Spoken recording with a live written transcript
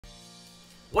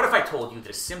What if I told you that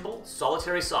a simple,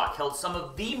 solitary sock held some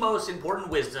of the most important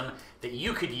wisdom that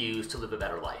you could use to live a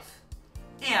better life?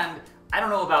 And I don't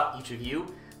know about each of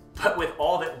you, but with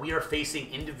all that we are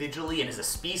facing individually and as a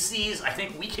species, I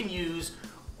think we can use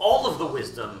all of the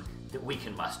wisdom that we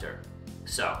can muster.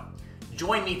 So,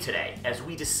 join me today as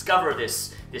we discover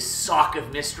this sock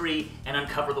of mystery and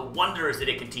uncover the wonders that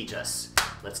it can teach us.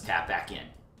 Let's tap back in.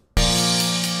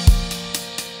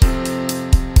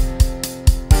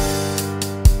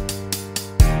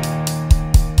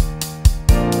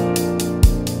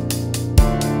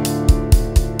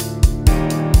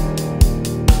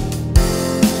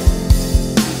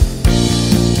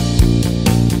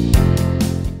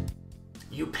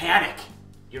 You panic.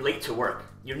 You're late to work.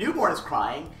 Your newborn is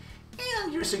crying,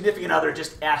 and your significant other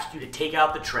just asked you to take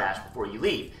out the trash before you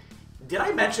leave. Did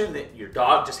I mention that your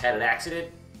dog just had an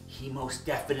accident? He most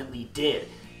definitely did.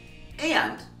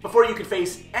 And before you can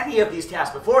face any of these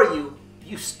tasks before you,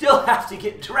 you still have to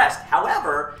get dressed.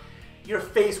 However, you're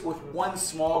faced with one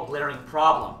small glaring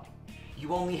problem.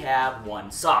 You only have one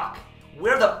sock.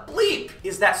 Where the bleep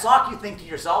is that sock, you think to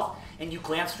yourself, and you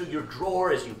glance through your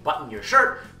drawer as you button your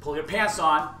shirt, pull your pants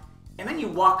on, and then you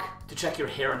walk to check your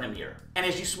hair in the mirror. And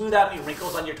as you smooth out any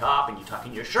wrinkles on your top and you tuck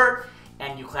in your shirt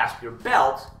and you clasp your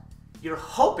belt, you're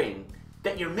hoping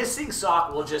that your missing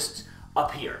sock will just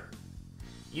appear.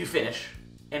 You finish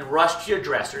and rush to your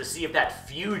dresser to see if that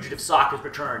fugitive sock is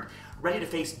returned, ready to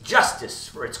face justice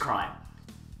for its crime.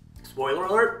 Spoiler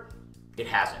alert, it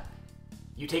hasn't.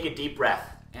 You take a deep breath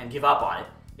and give up on it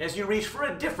as you reach for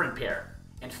a different pair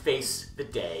and face the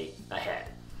day ahead.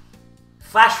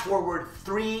 Flash forward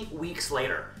 3 weeks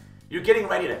later. You're getting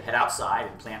ready to head outside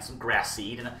and plant some grass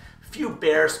seed in a few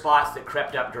bare spots that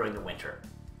crept up during the winter.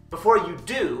 Before you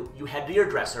do, you head to your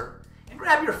dresser and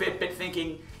grab your Fitbit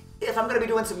thinking, if I'm going to be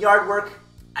doing some yard work,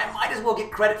 I might as well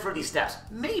get credit for these steps.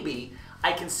 Maybe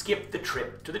I can skip the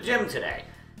trip to the gym today.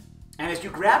 And as you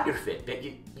grab your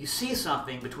Fitbit, you see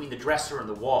something between the dresser and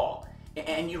the wall.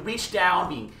 And you reach down,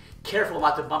 being careful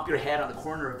not to bump your head on the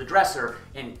corner of the dresser,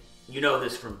 and you know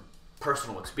this from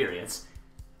personal experience,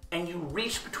 and you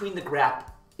reach between the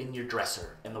gap in your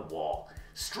dresser and the wall,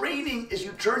 straining as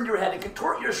you turn your head and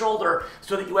contort your shoulder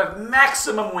so that you have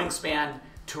maximum wingspan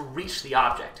to reach the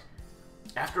object.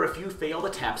 After a few failed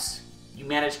attempts, you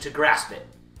manage to grasp it,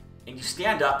 and you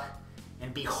stand up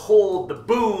and behold the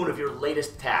boon of your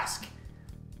latest task,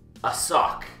 a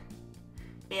sock.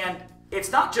 And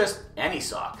it's not just any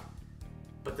sock,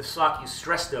 but the sock you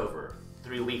stressed over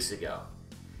 3 weeks ago.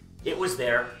 It was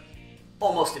there,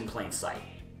 almost in plain sight,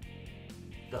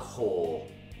 the whole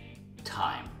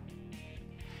time.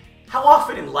 How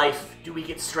often in life do we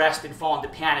get stressed and fall into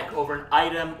panic over an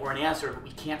item or an answer that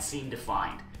we can't seem to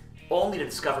find, only to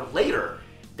discover later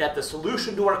that the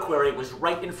solution to our query was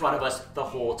right in front of us the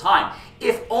whole time?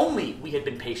 If only we had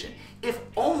been patient. If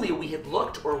only we had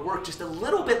looked or worked just a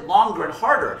little bit longer and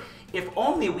harder. If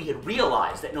only we had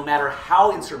realized that no matter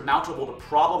how insurmountable the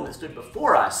problem that stood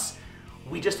before us,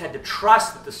 we just had to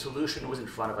trust that the solution was in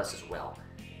front of us as well.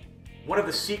 One of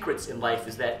the secrets in life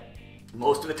is that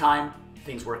most of the time,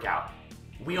 things work out.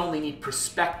 We only need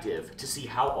perspective to see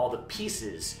how all the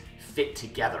pieces fit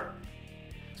together.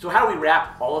 So how do we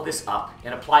wrap all of this up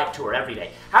and apply it to our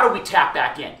everyday? How do we tap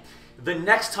back in? The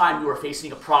next time you are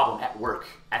facing a problem at work,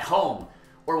 at home,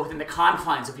 or within the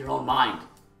confines of your own mind,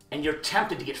 and you're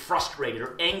tempted to get frustrated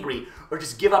or angry or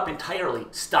just give up entirely,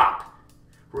 stop.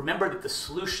 Remember that the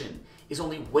solution is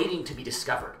only waiting to be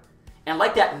discovered. And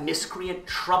like that miscreant,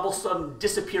 troublesome,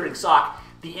 disappearing sock,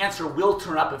 the answer will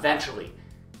turn up eventually,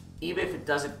 even if it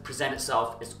doesn't present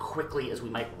itself as quickly as we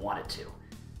might want it to.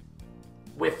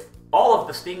 With all of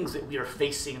the things that we are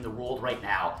facing in the world right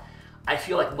now, I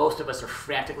feel like most of us are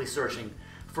frantically searching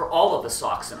for all of the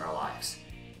socks in our lives.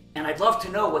 And I'd love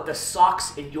to know what the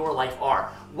socks in your life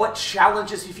are. What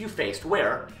challenges have you faced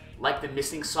where, like the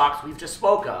missing socks we've just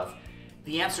spoke of,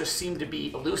 the answers seem to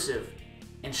be elusive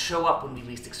and show up when we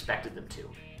least expected them to?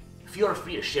 Feel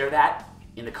free to share that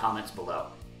in the comments below.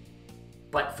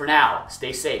 But for now,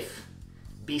 stay safe,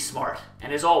 be smart,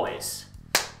 and as always,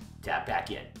 tap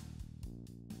back in.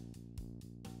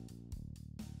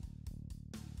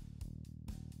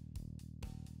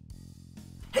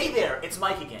 Hey there, it's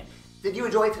Mike again. Did you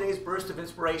enjoy today's burst of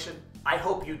inspiration? I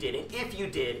hope you did. And if you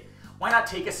did, why not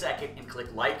take a second and click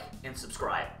like and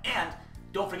subscribe? And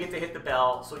don't forget to hit the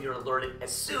bell so you're alerted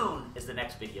as soon as the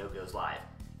next video goes live.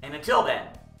 And until then,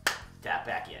 tap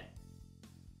back in.